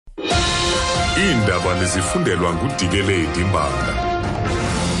Iindaba nizifundelwa nguDikeledi Mbanga.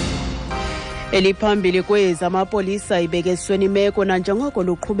 Eliphambili kwezi amapolisa ibekesweni imeko nanjengoko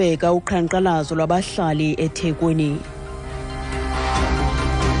luqhubeka uqhankqalazo lwabahlali eThekwini.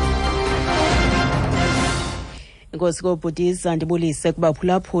 Inkosi kobhutisa ndibulise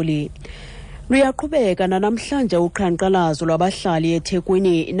kubaphulaphuli. Luyaqhubeka nanamhlanje uqhankqalazo lwabahlali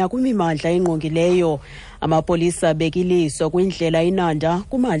eThekwini nakwimimandla engqongileyo. Amapolisa bekiliso kwindlela inanda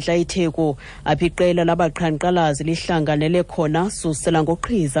kumandla eTheku apho iqela labaqhankqalazi lihlanganele khona susela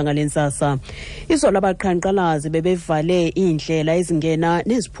ngoqhiza ngalentsasa. Izola abaqhankqalazi bebevale iindlela ezingena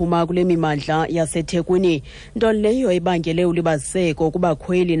neziphuma kule mimandla yaseThekwini, nto leyo ibangele ulibaziseko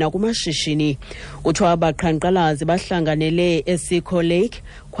kubakhweli nakumashishini. Kuthiwa abaqhankqalazi bahlanganele eSikho Lake,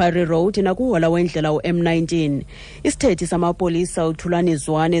 Quarry Road nakuhola wendlela u-M19. Isithethi samapolisa uThulani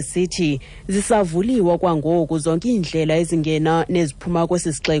Zwane sithi zisavuliwa kwangoku zonke iindlela ezingena neziphuma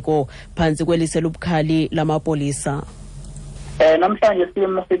kwesi sixeko phantsi kwelise lobukhali lamapolisa. Namhlanje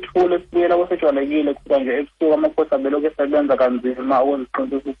isimo sithule sibuyela kwesejwayelekile kuba nje ebusuku amapolisa belokhu esebenza kanzima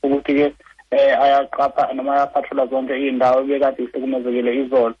ukuziqinisekisa ukuthi ke ayaqapha noma ayaphathula zonke iindawo ebekade sekumezelekile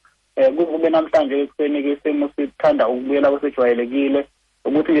izolo. Kube namhlanje ekuseni ke isimo sithanda ukubuyela kwesejwayelekile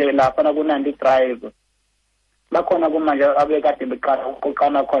ukuthi lapha nakunandi drive bakhona kumanje abekade beqala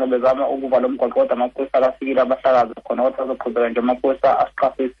ukuqoqana khona bezama ukuvala umgwaqo kodwa amapolisa akafikile abahlakazi khona kodwa azoqhubeka nje amapolisa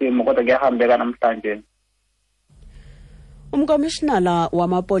asiqaphe isimo kodwa kuyahambeka namhlanje. Umkomishinala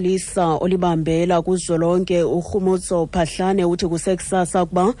wamapolisa olibambela kuzolonke uRhumutso Phahlane uthi kusekusasa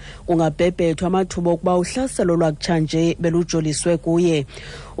kuba kungabhebhethwa amathuba okuba uhlaselo lwakutshanje belujoliswe kuye.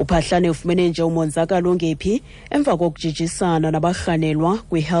 Uphahlane ufumene nje umonzakalo ongephi emva kokujijisana nabarhanelwa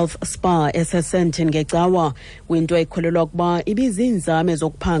kwi-health spa esesentin ngecawa kwinto ekholelwa kuba ibizinzame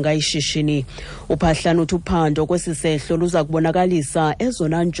zokuphanga ishishini. Uphahlane uthi uphando kwesi sehlo luza kubonakalisa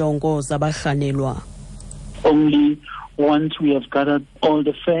ezona njongo zabarhanelwa. Once we have gathered all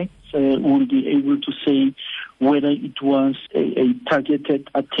the facts, we'll be able to say whether it was a targeted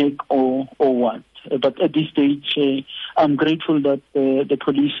attack or what. But at this stage, I'm grateful that the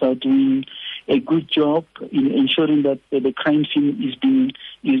police are doing a good job in ensuring that the crime scene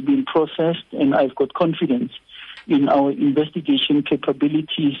is being processed, and I've got confidence in our investigation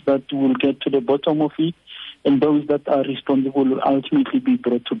capabilities that we'll get to the bottom of it, and those that are responsible will ultimately be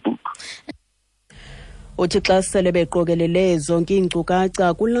brought to book. Uthi xa sele beqokelele zonke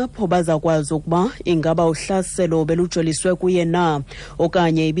iinkcukacha kulapho bazakwazi ukuba ingaba uhlaselo belujoliswe kuye na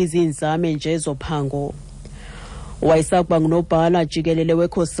okanye ibizinzame nje zophango. Wayisakuba ngunobhala jikelele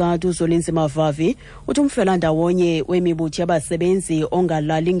wekhosati uZolinzima Vavi uthi umfelandawonye wemibuthi yabasebenzi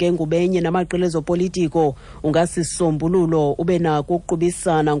ongalali ngengubenye namaqela ezopolitiko ungasisombululo ube nako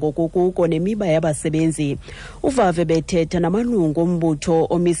ukuqubisana ngokukuko nemiba yabasebenzi. Uvave bethetha namalungu ombutho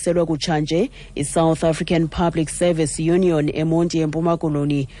omiselwe kutshanje iSouth African Public Service Union eMonti eMpuma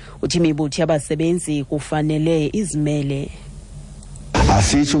Koloni uthi imibuthi yabasebenzi kufanele izimele.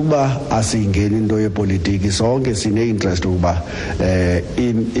 Asitsho ukuba asingeni into yepolitiki sonke sine interest ukuba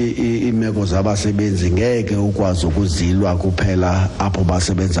imeko zabasebenzi ngeke ukwazi ukuzilwa kuphela apho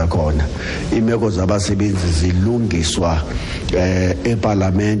basebenza khona. Imeko zabasebenzi zilungiswa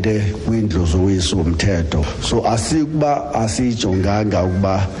eParlamente kwindlu zowiso umthetho. So asikuba asijonganga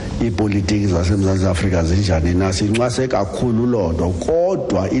ukuba ipolitiki zaseMzantsi Afrika zinjani nasincwase kakhulu lonto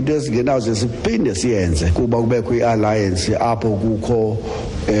kodwa into esingenazo siphinde siyenze kuba kubekho ialliance apho kukho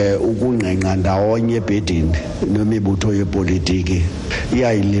ukungqengqa ndawonye ebhedini nemibutho yepolitiki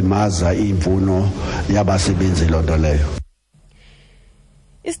iyayilimaza imfuno yabasebenzi lonto leyo.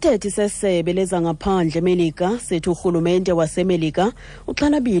 Isithethi sesebe lezangaphandle eMelika sithi urhulumente waseMelika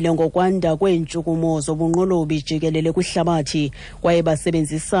uxhalabile ngokwanda kweentshukumo zobunqolobi jikelele kwihlabathi kwaye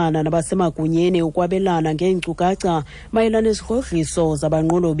basebenzisana nabasemagunyeni ukwabelana ngeenkcukacha mayelana nezigrogriso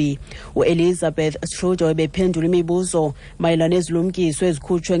zabanqolobi. U-Elizabeth Trudeau ebephendula imibuzo mayelana nezilumkiso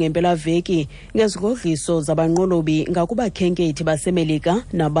ezikhutshwe ngempelaveki ngezigrogriso zabanqolobi ngakubakhenkethi baseMelika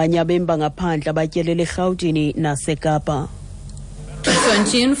nabanye abemba ngaphandle abatyelele eRhawutini naseKapa. So on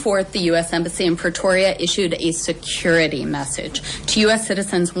June 4th, the U.S. Embassy in Pretoria issued a security message to U.S.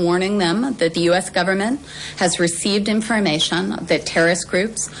 citizens warning them that the U.S. government has received information that terrorist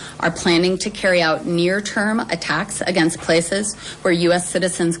groups are planning to carry out near-term attacks against places where U.S.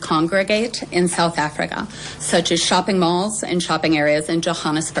 citizens congregate in South Africa, such as shopping malls and shopping areas in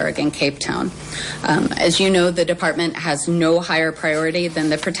Johannesburg and Cape Town. As you know, the department has no higher priority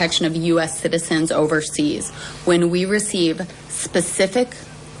than the protection of U.S. citizens overseas. When we receive specific,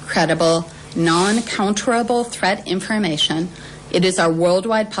 credible, non-counterable threat information, it is our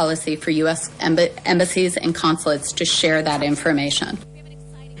worldwide policy for U.S. embassies and consulates to share that information.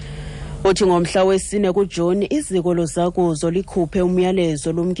 Uthi ngomhla wesine kuJuni iziko lozakuzo likhuphe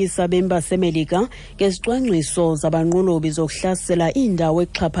umyalezo lumkisa abemi baseMelika ngezicwangciso zabanqolobi zokuhlasela iindawo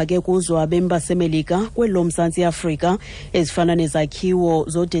exhaphake kuzo abemi baseMelika kwelo Mzantsi Afrika ezifana nezakhiwo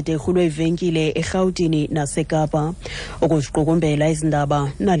zodederhu lwevenkile eRhawutini naseKapa. Ukuziqukumbela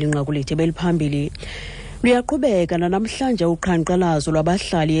izindaba nalinqaku lethu beliphambili. Luyaqhubeka nanamhlanje uqhankqalazo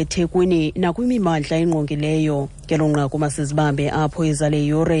lwabahlali eThekwini nakwimimandla engqongileyo. Ngelo nqaku masizibambe apho izale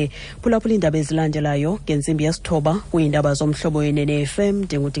yure phulaphula indaba ezilandelayo ngentsimbi yesithoba kwiindaba zomhlobo yenene FM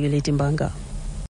ndinguDikeleti Mbanga.